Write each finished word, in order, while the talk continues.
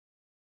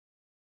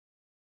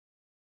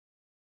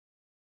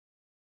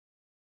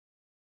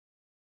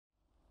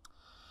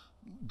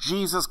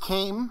Jesus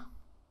came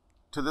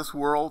to this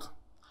world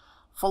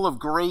full of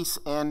grace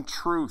and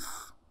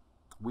truth.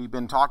 We've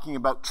been talking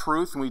about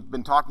truth, and we've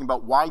been talking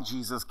about why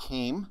Jesus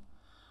came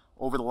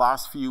over the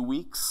last few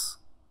weeks.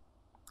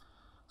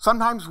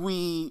 Sometimes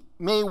we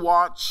may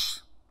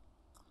watch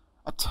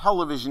a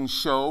television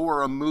show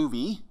or a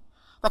movie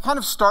that kind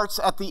of starts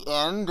at the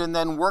end and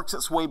then works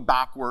its way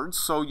backwards.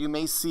 So you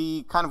may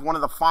see kind of one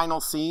of the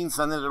final scenes,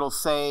 and then it'll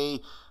say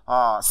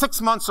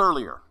 6 months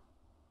earlier,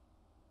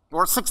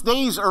 or 6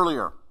 days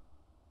earlier,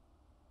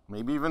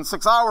 maybe even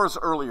 6 hours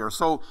earlier.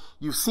 So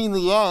you've seen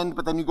the end,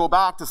 but then you go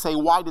back to say,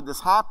 why did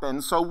this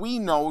happen? So we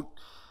know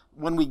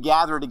when we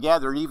gather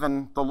together,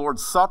 even the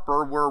Lord's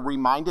Supper, we're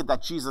reminded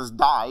that Jesus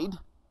died.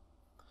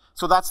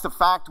 So that's the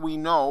fact we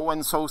know.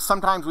 And so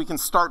sometimes we can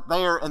start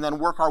there and then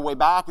work our way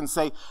back and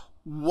say,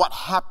 what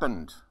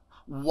happened?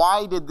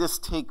 Why did this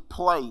take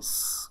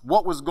place?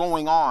 What was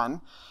going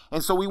on?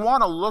 And so we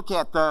want to look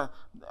at the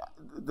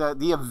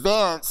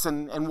events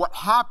and what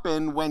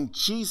happened when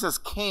Jesus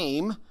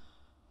came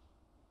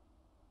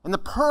and the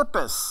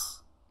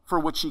purpose for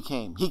which he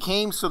came. He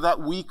came so that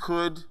we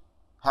could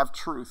have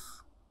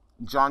truth.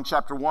 In John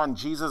chapter 1,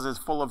 Jesus is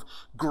full of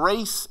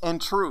grace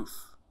and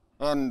truth.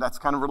 And that's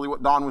kind of really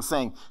what Don was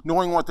saying.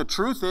 Knowing what the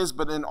truth is,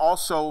 but then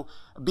also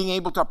being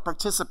able to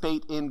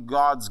participate in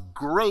God's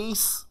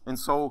grace. And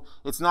so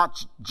it's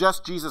not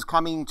just Jesus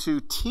coming to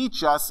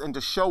teach us and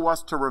to show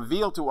us, to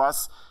reveal to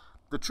us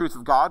the truth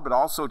of God, but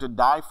also to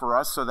die for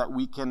us so that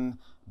we can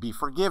be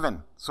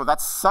forgiven. So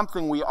that's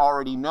something we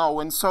already know.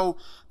 And so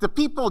the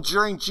people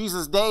during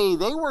Jesus' day,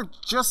 they were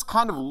just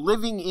kind of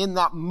living in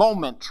that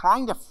moment,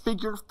 trying to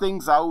figure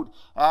things out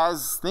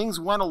as things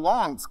went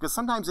along. Because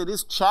sometimes it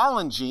is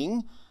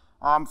challenging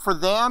for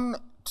them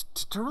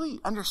to really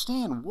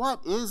understand,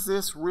 what is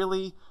this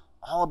really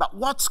all about?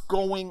 What's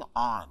going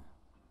on?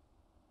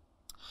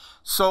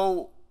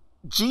 So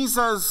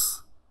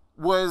Jesus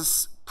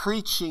was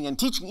preaching and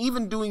teaching,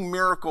 even doing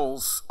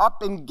miracles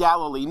up in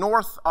Galilee,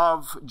 north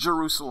of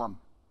Jerusalem,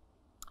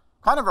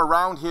 kind of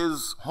around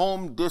his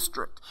home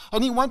district.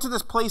 And he went to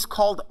this place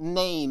called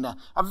Nain,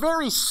 a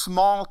very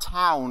small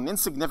town,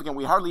 insignificant.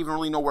 We hardly even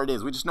really know where it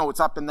is. We just know it's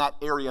up in that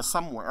area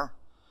somewhere.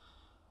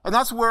 And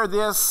that's where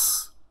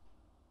this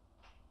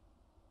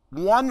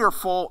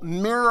wonderful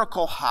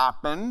miracle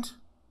happened.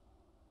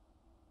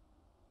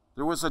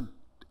 There was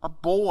a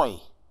boy.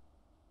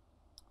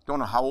 Don't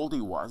know how old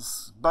he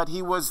was, but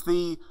he was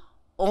the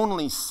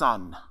only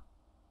son.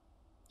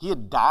 He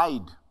had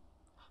died.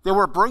 They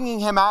were bringing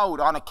him out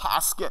on a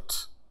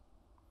casket,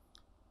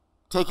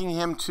 taking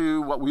him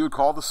to what we would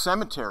call the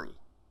cemetery.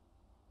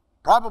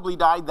 Probably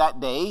died that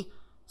day,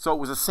 so it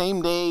was the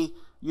same day,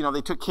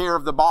 they took care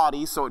of the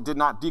body so it did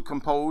not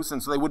decompose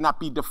and so they would not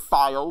be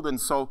defiled.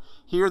 And so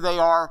here they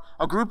are,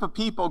 a group of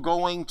people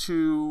going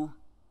to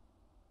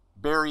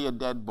bury a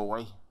dead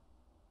boy.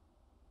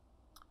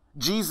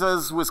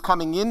 Jesus was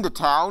coming into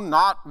town,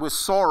 not with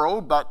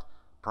sorrow, but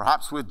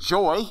perhaps with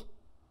joy,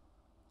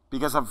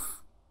 because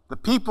of the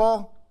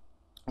people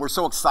were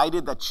so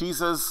excited that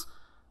Jesus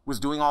was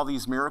doing all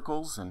these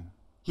miracles, and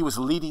he was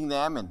leading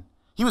them, and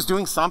he was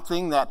doing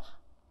something that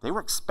they were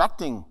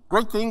expecting,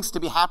 great things to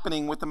be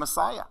happening with the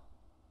Messiah.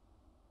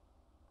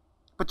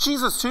 But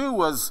Jesus, too,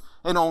 was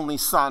an only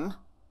son.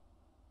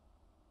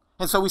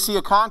 And so we see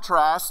a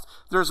contrast.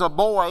 There's a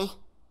boy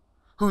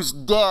who's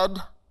dead,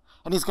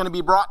 and he's going to be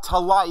brought to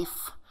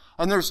life.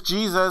 And there's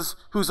Jesus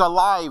who's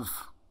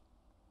alive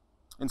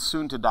and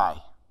soon to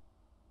die.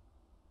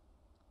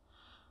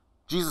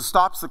 Jesus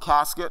stops the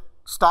casket,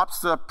 stops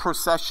the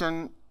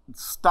procession,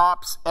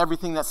 stops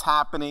everything that's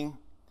happening,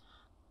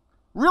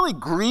 really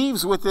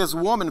grieves with this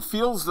woman,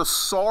 feels the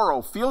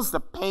sorrow, feels the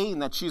pain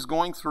that she's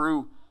going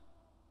through.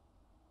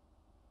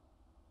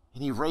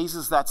 And he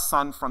raises that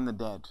son from the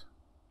dead.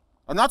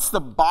 And that's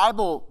the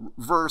Bible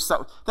verse,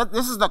 that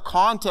this is the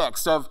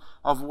context of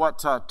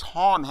what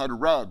Tom had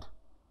read.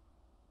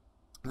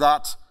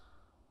 That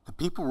the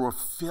people were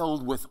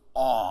filled with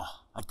awe.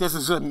 Like this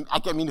is,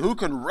 who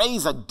can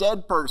raise a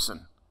dead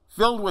person?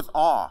 Filled with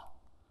awe.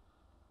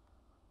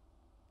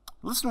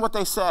 Listen to what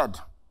they said.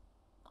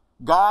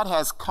 God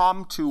has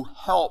come to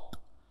help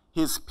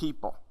his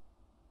people.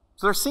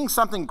 So they're seeing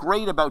something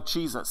great about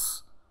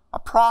Jesus. A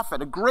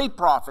prophet, a great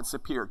prophet's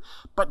appeared.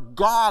 But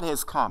God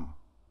has come.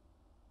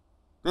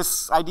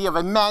 This idea of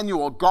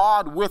Emmanuel,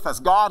 God with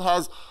us. God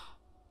has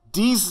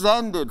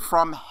descended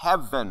from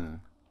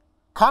heaven,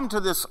 come to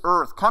this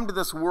earth, come to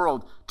this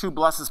world to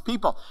bless his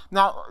people.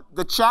 Now,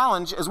 the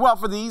challenge as well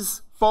for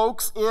these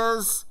folks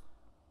is,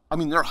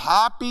 they're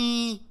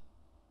happy.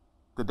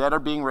 The dead are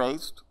being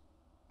raised.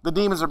 The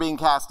demons are being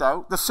cast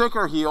out. The sick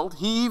are healed.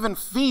 He even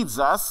feeds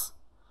us.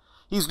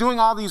 He's doing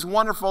all these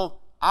wonderful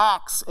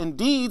acts and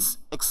deeds,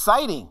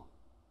 exciting.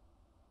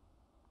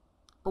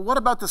 But what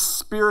about the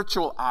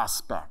spiritual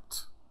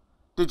aspect?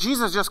 Did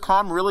Jesus just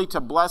come really to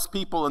bless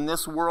people in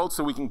this world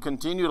so we can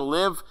continue to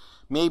live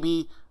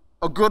maybe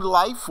a good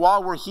life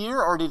while we're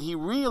here? Or did he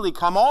really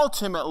come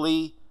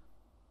ultimately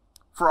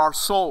for our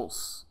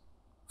souls,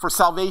 for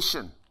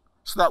salvation,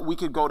 so that we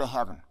could go to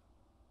heaven?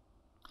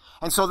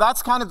 And so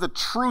that's kind of the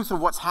truth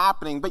of what's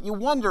happening. But you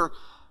wonder,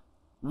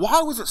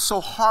 why was it so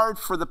hard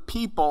for the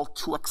people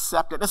to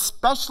accept it,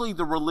 especially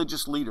the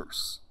religious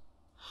leaders?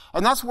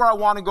 And that's where I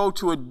want to go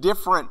to a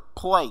different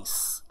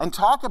place and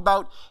talk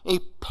about a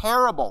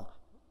parable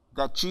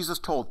that Jesus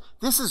told.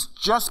 This is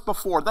just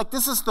before, like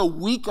this is the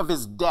week of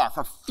his death,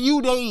 a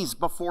few days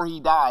before he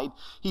died.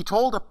 He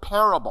told a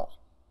parable.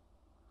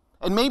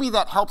 And maybe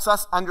that helps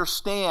us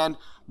understand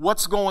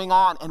what's going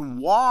on and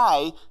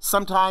why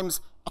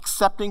sometimes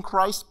accepting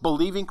Christ,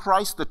 believing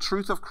Christ, the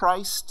truth of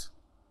Christ,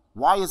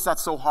 why is that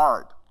so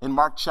hard? In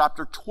Mark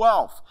chapter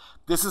 12,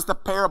 this is the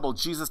parable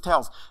Jesus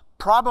tells,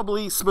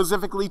 probably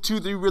specifically to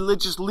the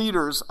religious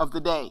leaders of the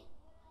day.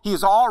 He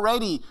has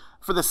already,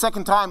 for the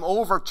second time,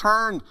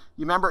 overturned,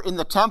 you remember, in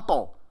the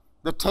temple,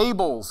 the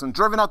tables and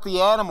driven out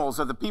the animals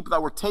of the people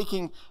that were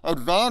taking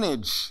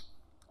advantage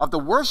of the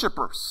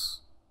worshipers,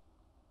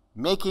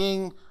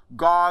 making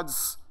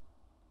God's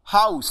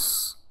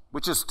house,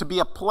 which is to be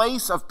a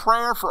place of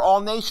prayer for all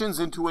nations,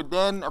 into a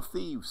den of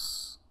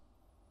thieves.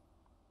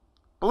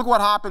 But look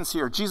what happens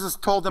here. Jesus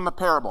told them a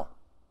parable.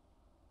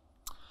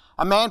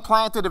 A man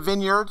planted a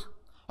vineyard,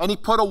 and he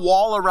put a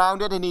wall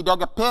around it, and he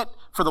dug a pit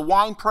for the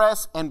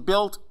winepress and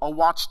built a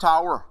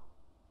watchtower.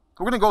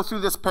 We're going to go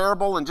through this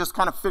parable and just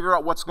kind of figure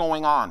out what's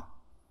going on.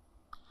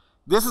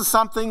 This is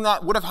something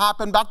that would have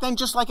happened back then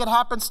just like it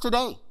happens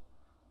today.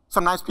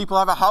 Sometimes people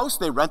have a house,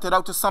 they rent it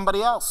out to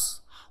somebody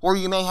else. Or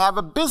you may have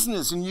a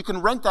business and you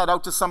can rent that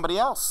out to somebody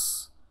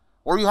else.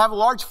 Or you have a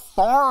large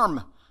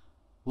farm,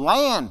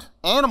 land,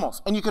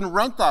 animals, and you can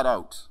rent that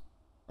out.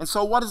 And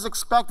so what is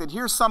expected?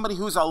 Here's somebody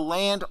who's a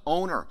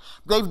landowner.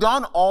 They've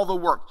done all the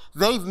work.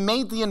 They've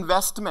made the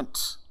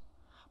investment.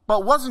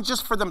 But it wasn't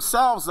just for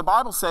themselves. The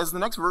Bible says in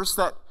the next verse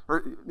that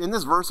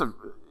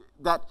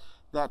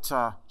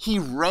he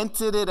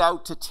rented it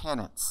out to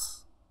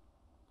tenants.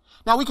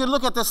 Now we could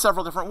look at this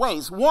several different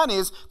ways. One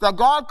is that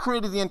God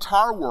created the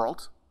entire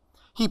world.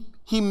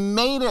 He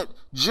made it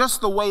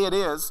just the way it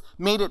is,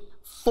 made it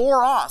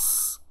for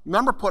us.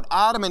 Remember, put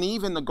Adam and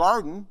Eve in the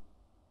garden.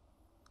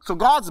 So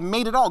God's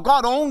made it all.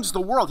 God owns the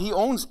world. He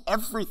owns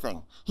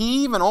everything.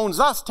 He even owns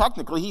us,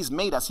 technically. He's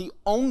made us. He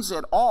owns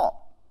it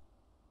all.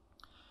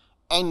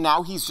 And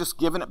now he's just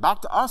given it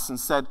back to us and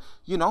said,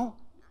 you know,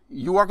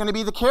 you are going to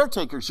be the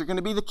caretakers. You're going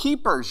to be the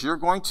keepers. You're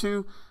going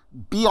to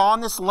be on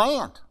this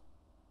land.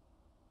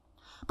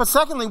 But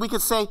secondly, we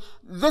could say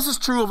this is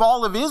true of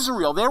all of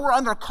Israel. They were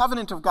under a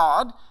covenant of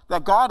God,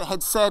 that God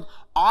had said,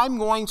 I'm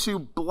going to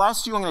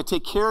bless you. I'm going to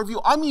take care of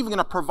you. I'm even going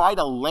to provide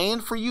a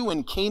land for you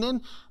in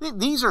Canaan.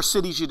 These are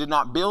cities you did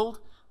not build,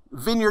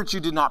 vineyards you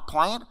did not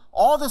plant.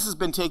 All this has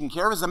been taken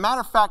care of. As a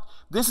matter of fact,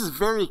 this is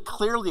very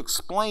clearly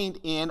explained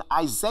in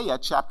Isaiah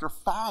chapter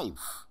 5.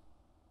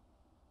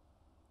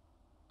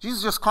 Jesus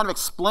is just kind of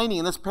explaining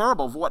in this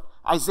parable of what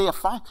Isaiah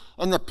 5,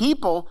 and the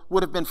people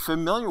would have been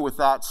familiar with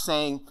that,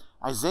 saying,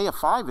 Isaiah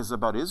 5 is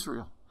about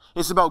Israel.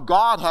 It's about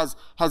God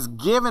has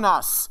given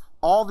us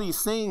all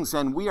these things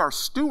and we are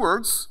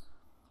stewards.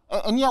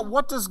 And yet,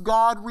 what does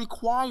God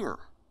require?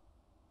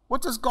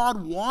 What does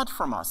God want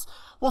from us?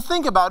 Well,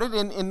 think about it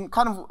in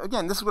kind of,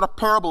 again, this is what a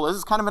parable is.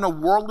 It's kind of in a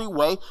worldly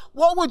way.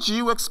 What would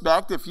you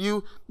expect if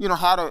you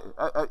had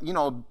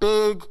a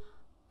big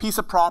piece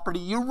of property,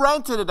 you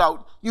rented it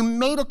out, you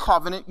made a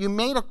covenant, you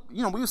made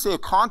we would say a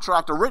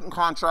contract, a written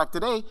contract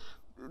today.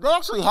 They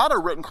actually had a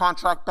written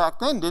contract back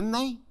then, didn't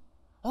they?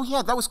 Oh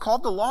yeah, that was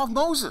called the law of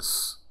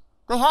Moses.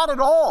 They had it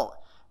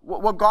all.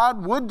 What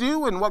God would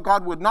do and what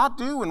God would not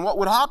do and what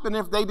would happen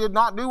if they did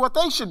not do what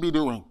they should be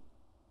doing.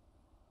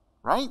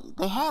 Right?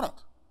 They had it.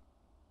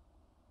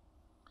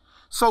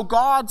 So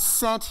God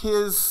sent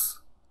this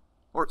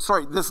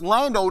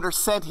landowner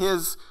sent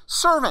his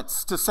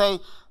servants to say,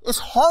 it's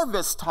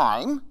harvest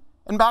time.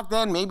 And back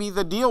then, maybe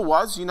the deal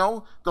was,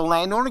 the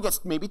landowner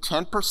gets maybe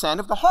 10%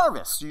 of the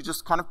harvest. You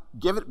just kind of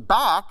give it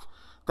back.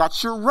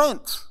 That's your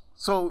rent.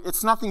 So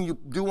it's nothing you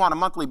do on a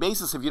monthly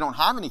basis if you don't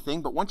have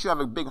anything, but once you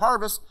have a big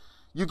harvest,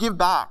 you give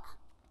back.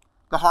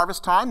 The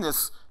harvest time,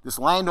 this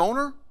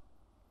landowner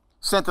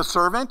sent the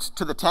servant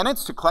to the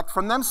tenants to collect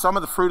from them some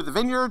of the fruit of the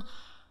vineyard,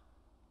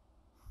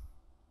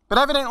 but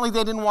evidently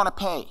they didn't want to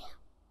pay.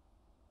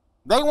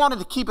 They wanted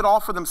to keep it all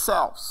for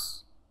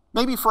themselves,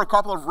 maybe for a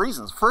couple of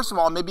reasons. First of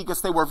all, maybe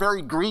because they were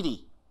very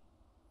greedy.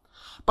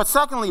 But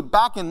secondly,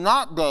 back in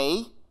that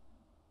day,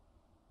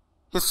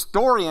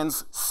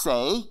 historians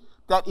say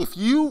that if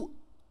you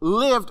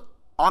lived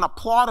on a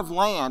plot of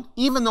land,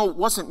 even though it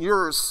wasn't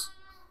yours,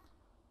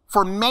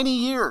 for many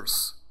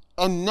years,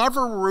 and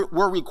never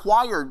were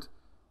required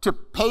to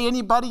pay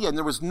anybody, and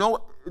there was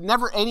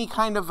never any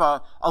kind of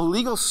a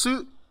legal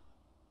suit,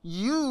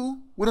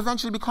 you would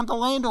eventually become the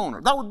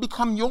landowner. That would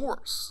become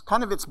yours.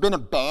 Kind of, it's been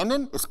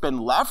abandoned, it's been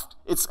left,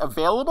 it's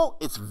available,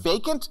 it's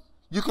vacant,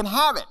 you can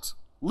have it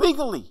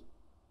legally.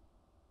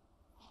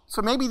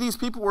 So maybe these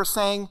people were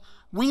saying,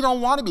 we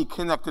don't want to be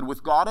connected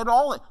with God at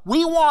all.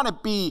 We want to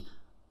be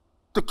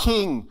the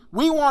king.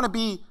 We want to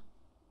be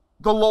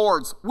the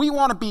Lord's. We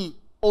want to be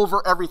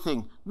over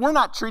everything. We're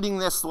not treating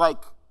this like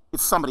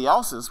it's somebody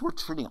else's. We're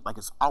treating it like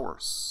it's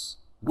ours.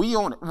 We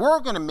own it. We're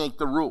going to make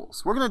the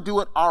rules. We're going to do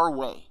it our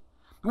way.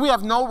 We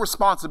have no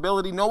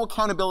responsibility, no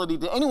accountability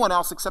to anyone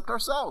else except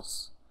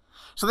ourselves.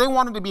 So they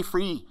wanted to be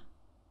free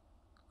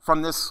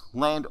from this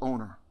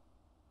landowner.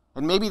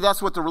 And maybe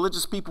that's what the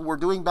religious people were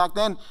doing back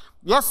then.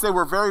 Yes, they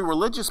were very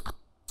religious,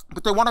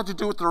 but they wanted to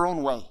do it their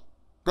own way.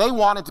 They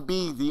wanted to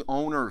be the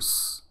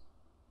owners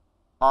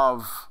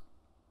of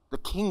the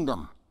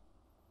kingdom,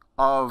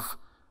 of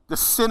the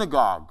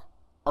synagogue,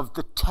 of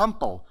the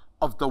temple,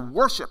 of the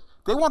worship.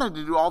 They wanted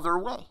to do all their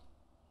way.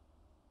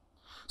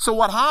 So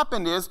what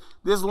happened is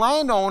this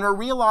landowner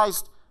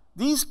realized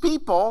these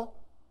people,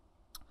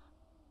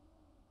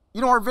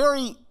 are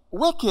very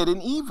wicked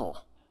and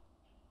evil.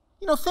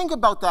 Think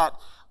about that.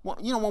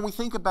 When we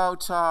think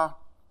about, have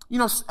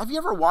you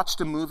ever watched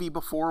a movie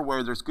before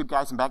where there's good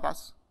guys and bad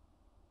guys?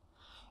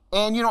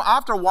 And,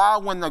 after a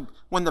while, when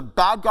the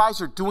bad guys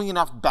are doing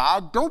enough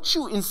bad, don't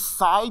you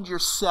inside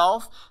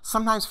yourself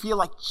sometimes feel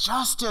like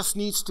justice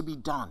needs to be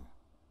done?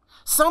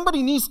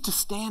 Somebody needs to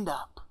stand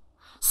up.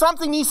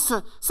 Somebody needs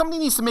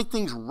to make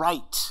things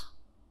right.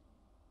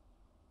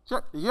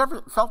 You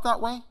ever felt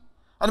that way?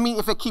 I mean,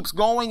 if it keeps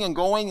going and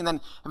going, and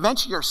then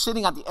eventually you're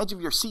sitting on the edge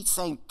of your seat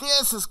saying,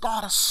 this has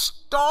got to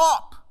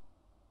stop.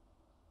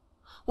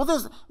 Well,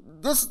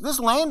 this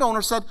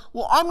landowner said,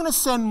 well, I'm going to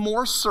send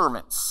more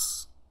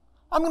servants.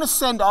 I'm going to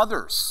send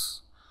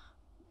others.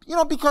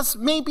 Because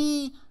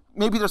maybe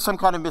there's some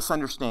kind of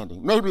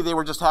misunderstanding. Maybe they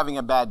were just having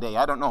a bad day.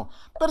 I don't know.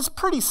 But it's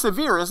pretty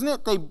severe, isn't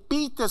it? They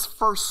beat this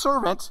first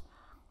servant,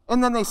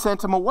 and then they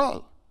sent him away.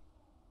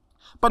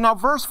 But now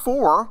verse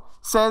 4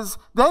 says,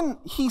 then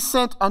he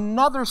sent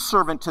another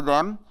servant to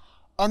them,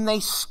 and they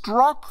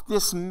struck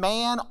this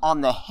man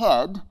on the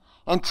head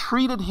and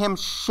treated him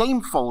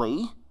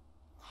shamefully.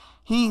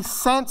 He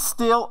sent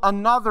still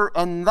another,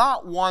 and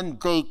that one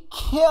they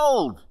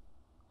killed.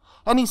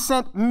 And he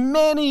sent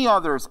many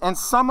others, and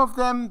some of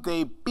them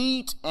they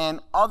beat,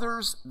 and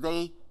others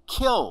they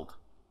killed.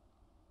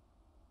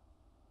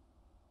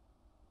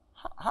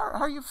 How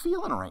are you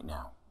feeling right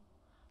now?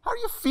 How are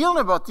you feeling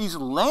about these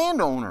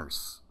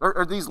landowners,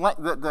 or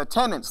the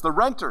tenants, the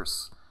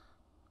renters?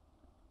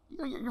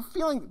 You're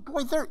feeling,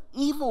 boy, they're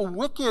evil,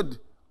 wicked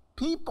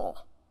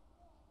people.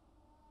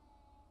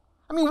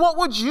 I mean, what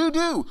would you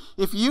do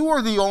if you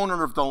were the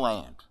owner of the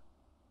land?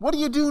 What do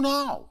you do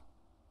now?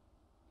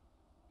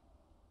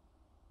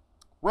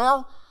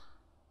 Well,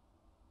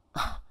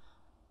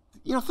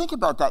 think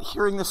about that,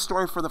 hearing this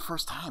story for the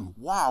first time.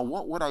 Wow,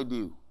 what would I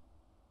do?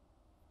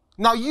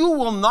 Now, you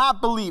will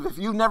not believe, if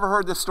you've never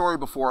heard this story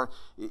before,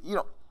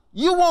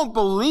 you won't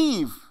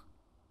believe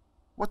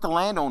what the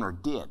landowner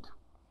did.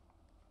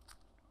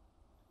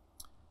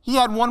 He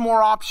had one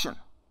more option.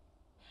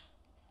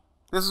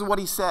 This is what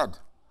he said.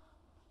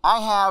 I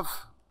have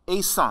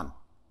a son.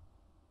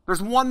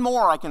 There's one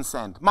more I can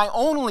send. My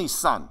only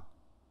son.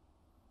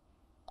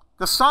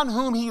 The son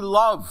whom he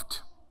loved.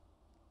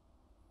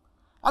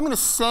 I'm going to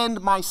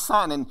send my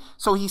son. And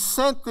so he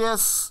sent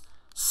this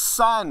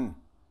son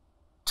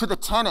to the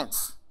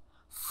tenants,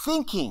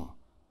 thinking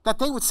that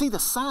they would see the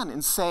son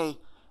and say,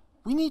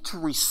 we need to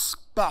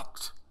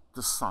respect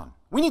the son.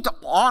 We need to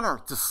honor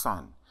the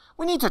son.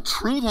 We need to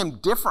treat him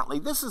differently.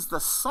 This is the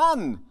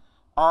son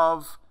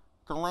of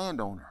the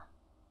landowner.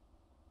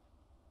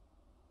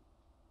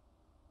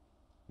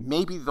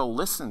 Maybe they'll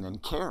listen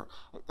and care.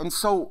 And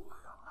so,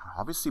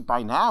 obviously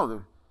by now,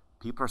 the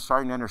people are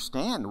starting to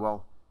understand,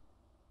 well,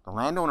 the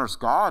landowner's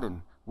God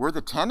and we're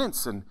the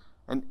tenants, and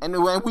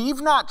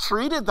we've not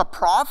treated the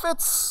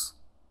prophets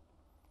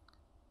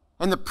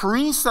and the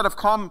priests that have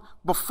come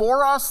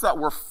before us that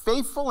were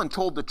faithful and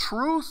told the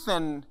truth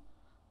and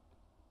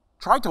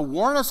tried to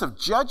warn us of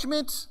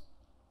judgment.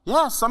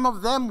 Yeah, some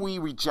of them we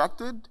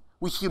rejected,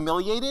 we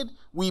humiliated,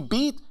 we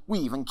beat, we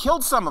even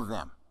killed some of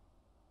them.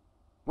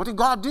 What did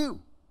God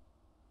do?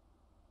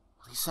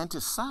 Well, he sent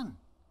his son.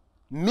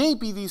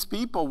 Maybe these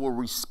people will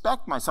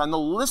respect my son.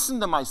 They'll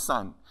listen to my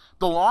son.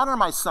 They'll honor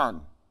my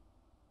son.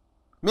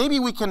 Maybe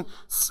we can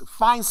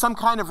find some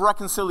kind of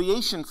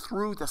reconciliation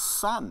through the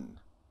son.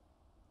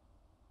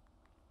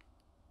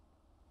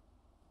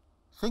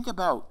 Think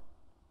about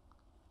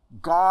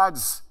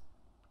God's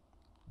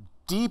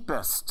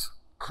deepest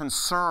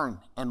concern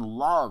and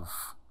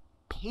love,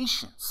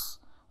 patience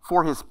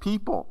for his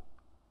people,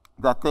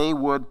 that they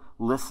would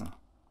listen.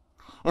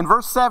 In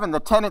verse 7, the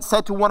tenants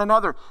said to one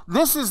another,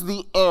 this is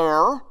the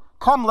heir.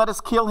 Come, let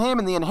us kill him,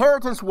 and the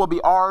inheritance will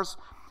be ours.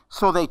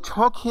 So they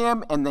took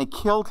him, and they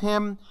killed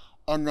him,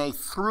 and they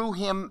threw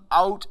him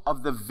out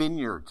of the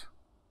vineyard.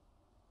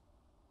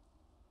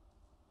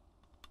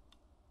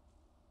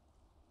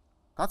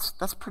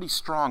 That's pretty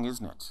strong,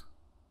 isn't it?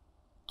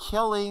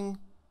 Killing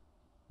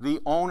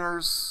the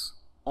owner's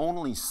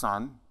only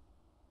son.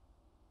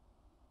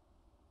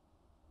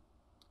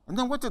 And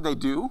then what did they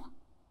do?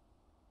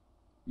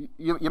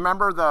 You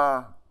remember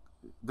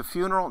the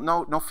funeral?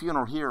 No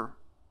funeral here.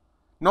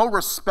 No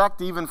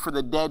respect even for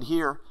the dead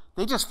here.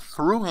 They just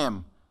threw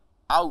him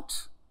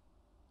out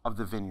of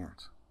the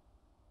vineyard.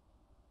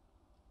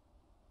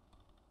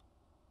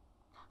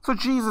 So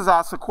Jesus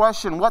asks the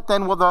question, what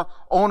then will the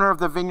owner of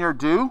the vineyard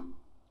do?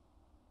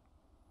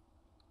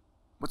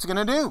 What's he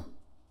going to do?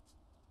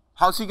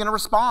 How's he going to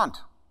respond?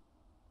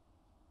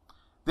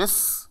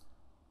 This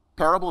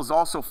parable is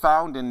also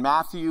found in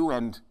Matthew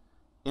and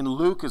in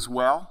Luke as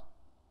well.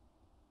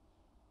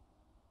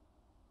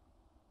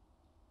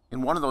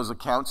 In one of those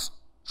accounts,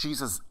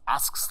 Jesus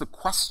asks the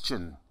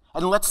question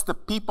and lets the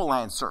people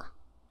answer.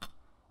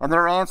 And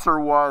their answer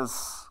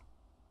was,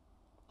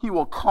 he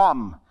will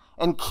come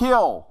and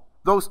kill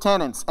those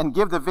tenants and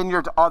give the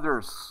vineyard to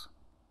others.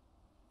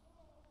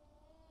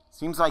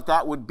 Seems like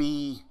that would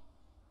be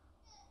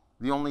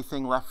the only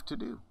thing left to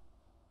do.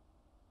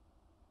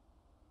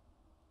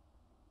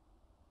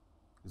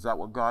 Is that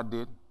what God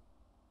did?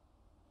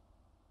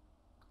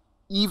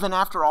 Even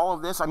after all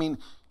of this, I mean,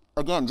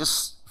 again,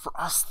 just for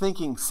us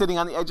thinking, sitting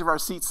on the edge of our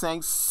seats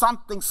saying,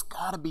 something's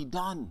got to be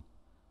done.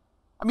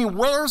 I mean,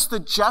 where's the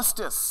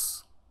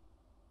justice?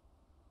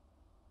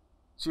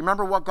 So you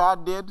remember what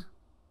God did?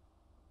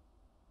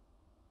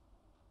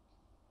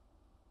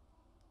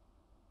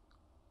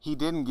 He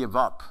didn't give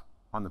up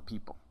on the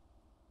people.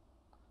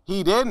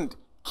 He didn't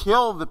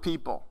kill the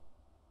people.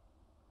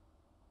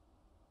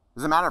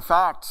 As a matter of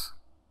fact,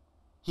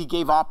 he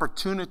gave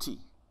opportunity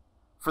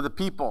for the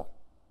people,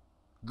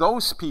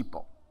 those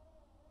people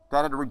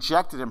that had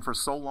rejected him for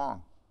so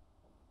long.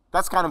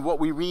 That's kind of what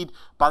we read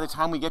by the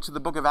time we get to the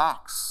book of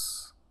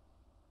Acts.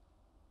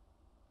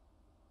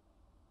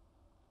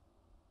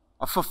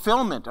 A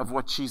fulfillment of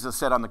what Jesus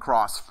said on the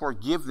cross,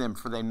 forgive them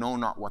for they know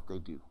not what they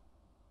do.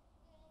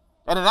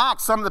 And in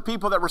Acts, some of the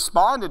people that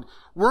responded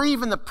were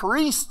even the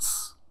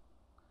priests.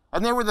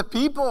 And they were the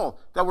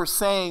people that were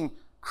saying,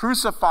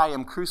 crucify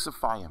him,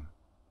 crucify him.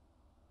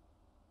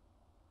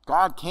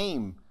 God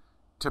came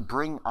to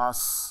bring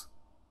us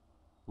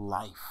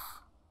life.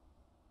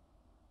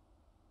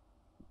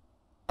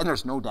 And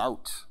there's no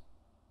doubt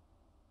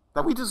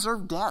that we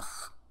deserve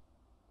death.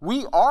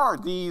 We are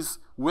these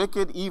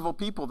wicked, evil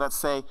people that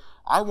say,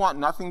 I want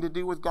nothing to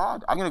do with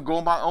God. I'm going to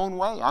go my own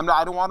way.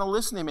 I don't want to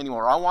listen to him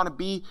anymore. I want to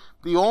be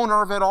the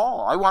owner of it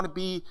all. I want to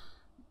be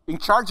in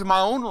charge of my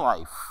own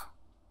life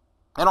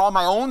and all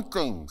my own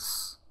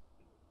things.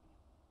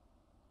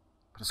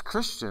 But as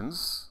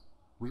Christians,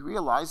 we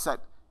realize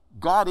that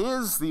God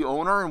is the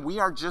owner and we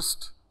are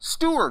just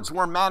stewards.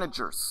 We're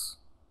managers.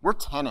 We're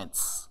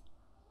tenants.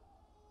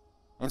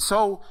 And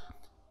so,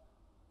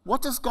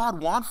 what does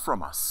God want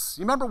from us?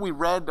 You remember we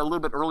read a little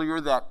bit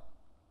earlier that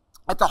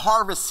at the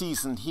harvest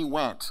season he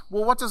went.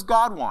 Well, what does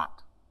God want?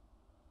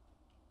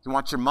 Does he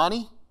want your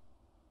money?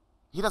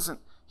 He doesn't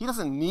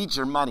need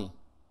your money.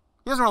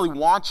 He doesn't really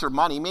want your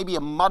money. Maybe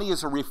money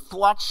is a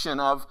reflection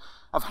of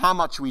how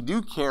much we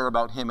do care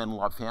about him and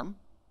love him.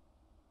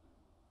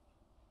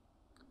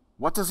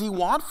 What does he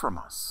want from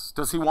us?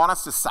 Does he want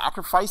us to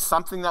sacrifice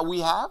something that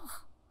we have?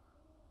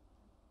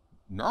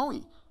 No,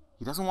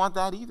 he doesn't want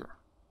that either.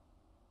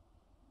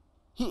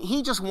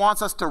 He just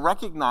wants us to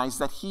recognize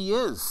that he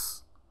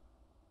is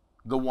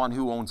the one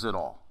who owns it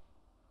all.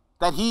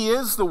 That he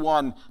is the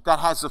one that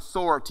has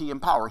authority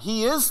and power.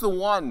 He is the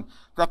one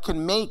that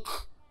can make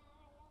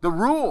the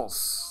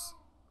rules,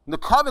 the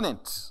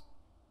covenant,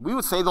 we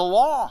would say the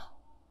law,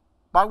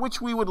 by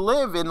which we would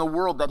live in the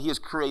world that he has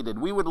created.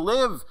 We would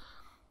live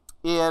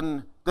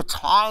in the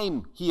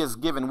time he has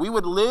given. We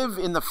would live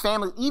in the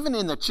family, even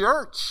in the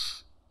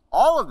church.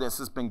 All of this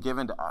has been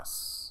given to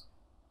us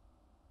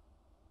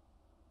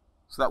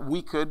so that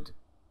we could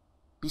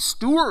be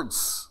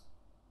stewards,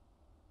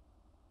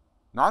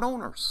 not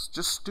owners,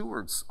 just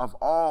stewards of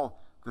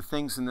all the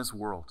things in this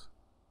world.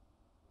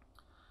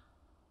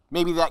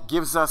 Maybe that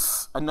gives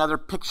us another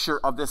picture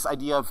of this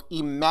idea of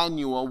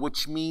Emmanuel,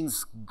 which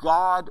means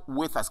God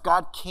with us.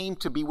 God came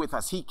to be with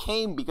us. He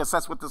came because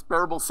that's what this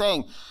parable is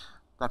saying.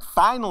 That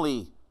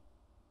finally,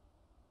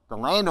 the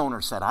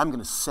landowner said, I'm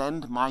going to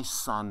send my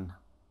son.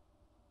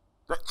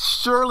 That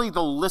surely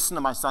they'll listen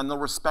to my son. They'll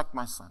respect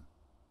my son.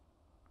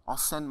 I'll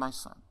send my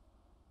son.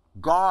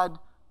 God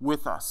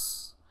with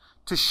us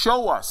to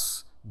show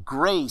us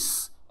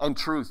grace and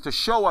truth, to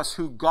show us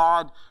who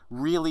God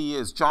really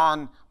is.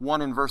 John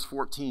 1 and verse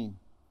 14.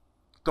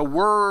 The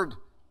Word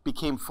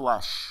became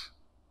flesh.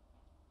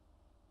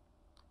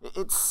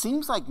 It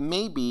seems like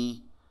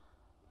maybe,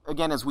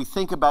 again, as we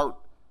think about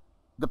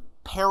the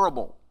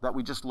parable that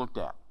we just looked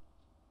at,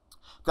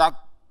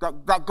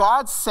 that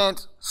God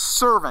sent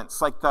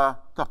servants like the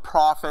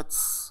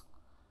prophets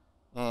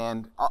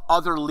and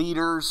other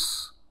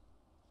leaders,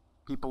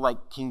 people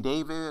like King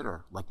David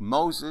or like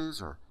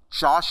Moses or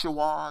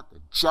Joshua,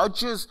 the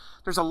judges.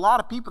 There's a lot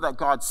of people that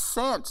God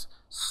sent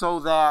so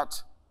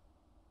that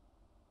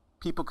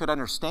people could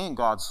understand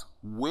God's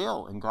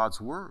will and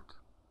God's word.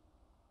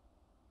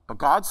 But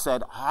God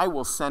said, I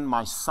will send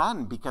my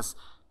son, because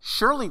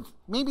surely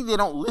maybe they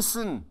don't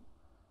listen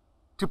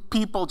to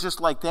people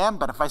just like them,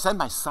 but if I send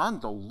my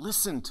son, they'll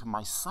listen to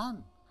my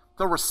son.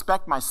 They'll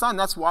respect my son.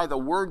 That's why the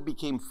word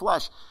became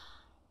flesh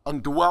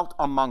and dwelt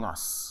among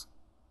us.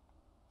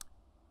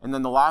 And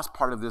then the last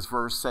part of this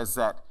verse says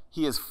that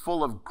he is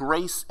full of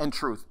grace and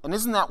truth. And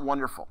isn't that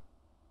wonderful?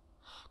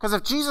 Because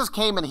if Jesus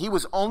came and he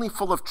was only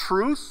full of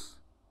truth,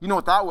 you know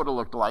what that would have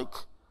looked like?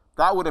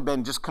 that would have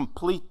been just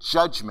complete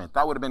judgment.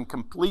 That would have been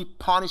complete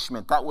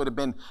punishment. That would have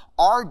been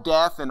our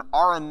death and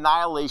our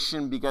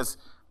annihilation, because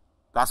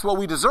that's what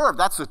we deserve.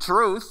 That's the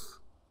truth.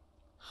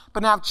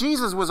 But now if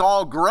Jesus was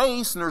all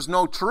grace and there's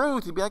no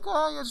truth, he'd be like,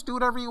 oh, yeah, just do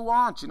whatever you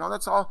want.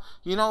 That's all.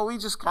 We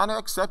just kind of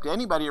accept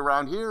anybody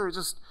around here.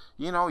 Just,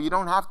 you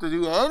don't have to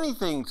do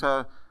anything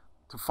to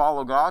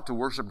follow God, to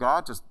worship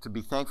God, to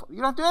be thankful.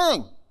 You don't have to do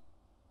anything.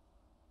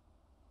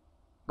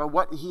 But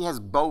what he has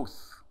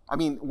both.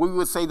 We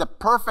would say the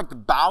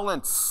perfect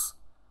balance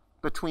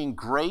between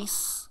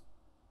grace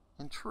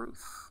and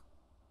truth.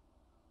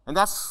 And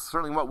that's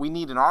certainly what we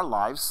need in our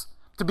lives,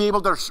 to be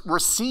able to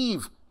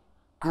receive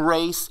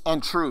grace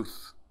and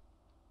truth.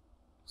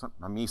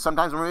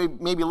 Sometimes we're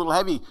maybe a little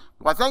heavy.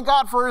 Well, I thank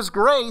God for his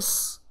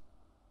grace,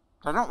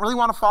 but I don't really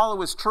want to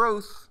follow his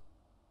truth.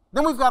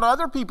 Then we've got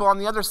other people on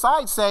the other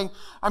side saying,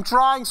 I'm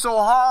trying so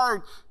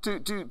hard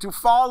to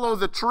follow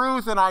the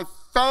truth, and I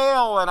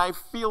fail, and I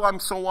feel I'm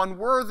so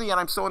unworthy, and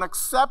I'm so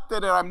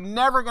unaccepted, and I'm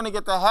never going to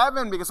get to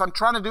heaven because I'm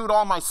trying to do it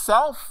all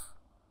myself.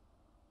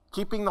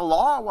 Keeping the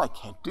law, well, I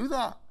can't do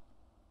that.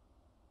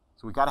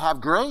 So we've got to have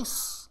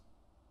grace.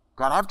 We've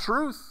got to have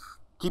truth.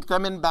 Keep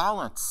them in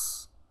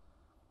balance.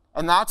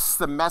 And that's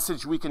the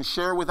message we can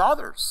share with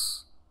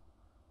others,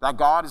 that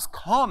God has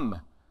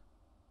come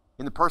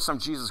in the person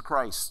of Jesus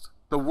Christ.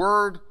 The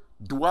Word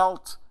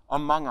dwelt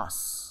among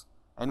us,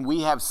 and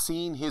we have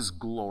seen his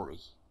glory.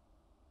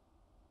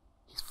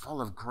 He's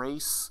full of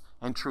grace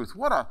and truth.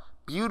 What a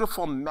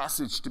beautiful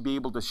message to be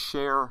able to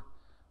share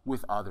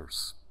with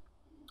others.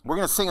 We're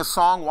going to sing a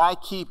song, Why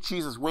Keep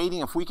Jesus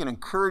Waiting? If we can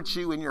encourage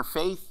you in your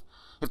faith.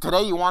 If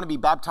today you want to be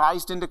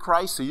baptized into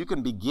Christ so you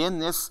can begin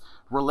this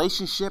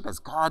relationship as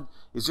God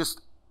is just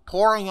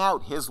pouring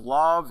out his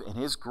love and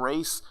his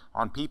grace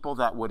on people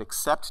that would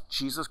accept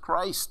Jesus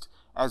Christ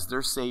as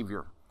their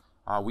Savior.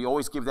 We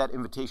always give that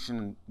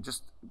invitation.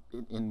 Just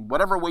in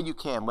whatever way you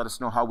can, let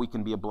us know how we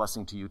can be a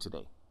blessing to you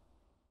today.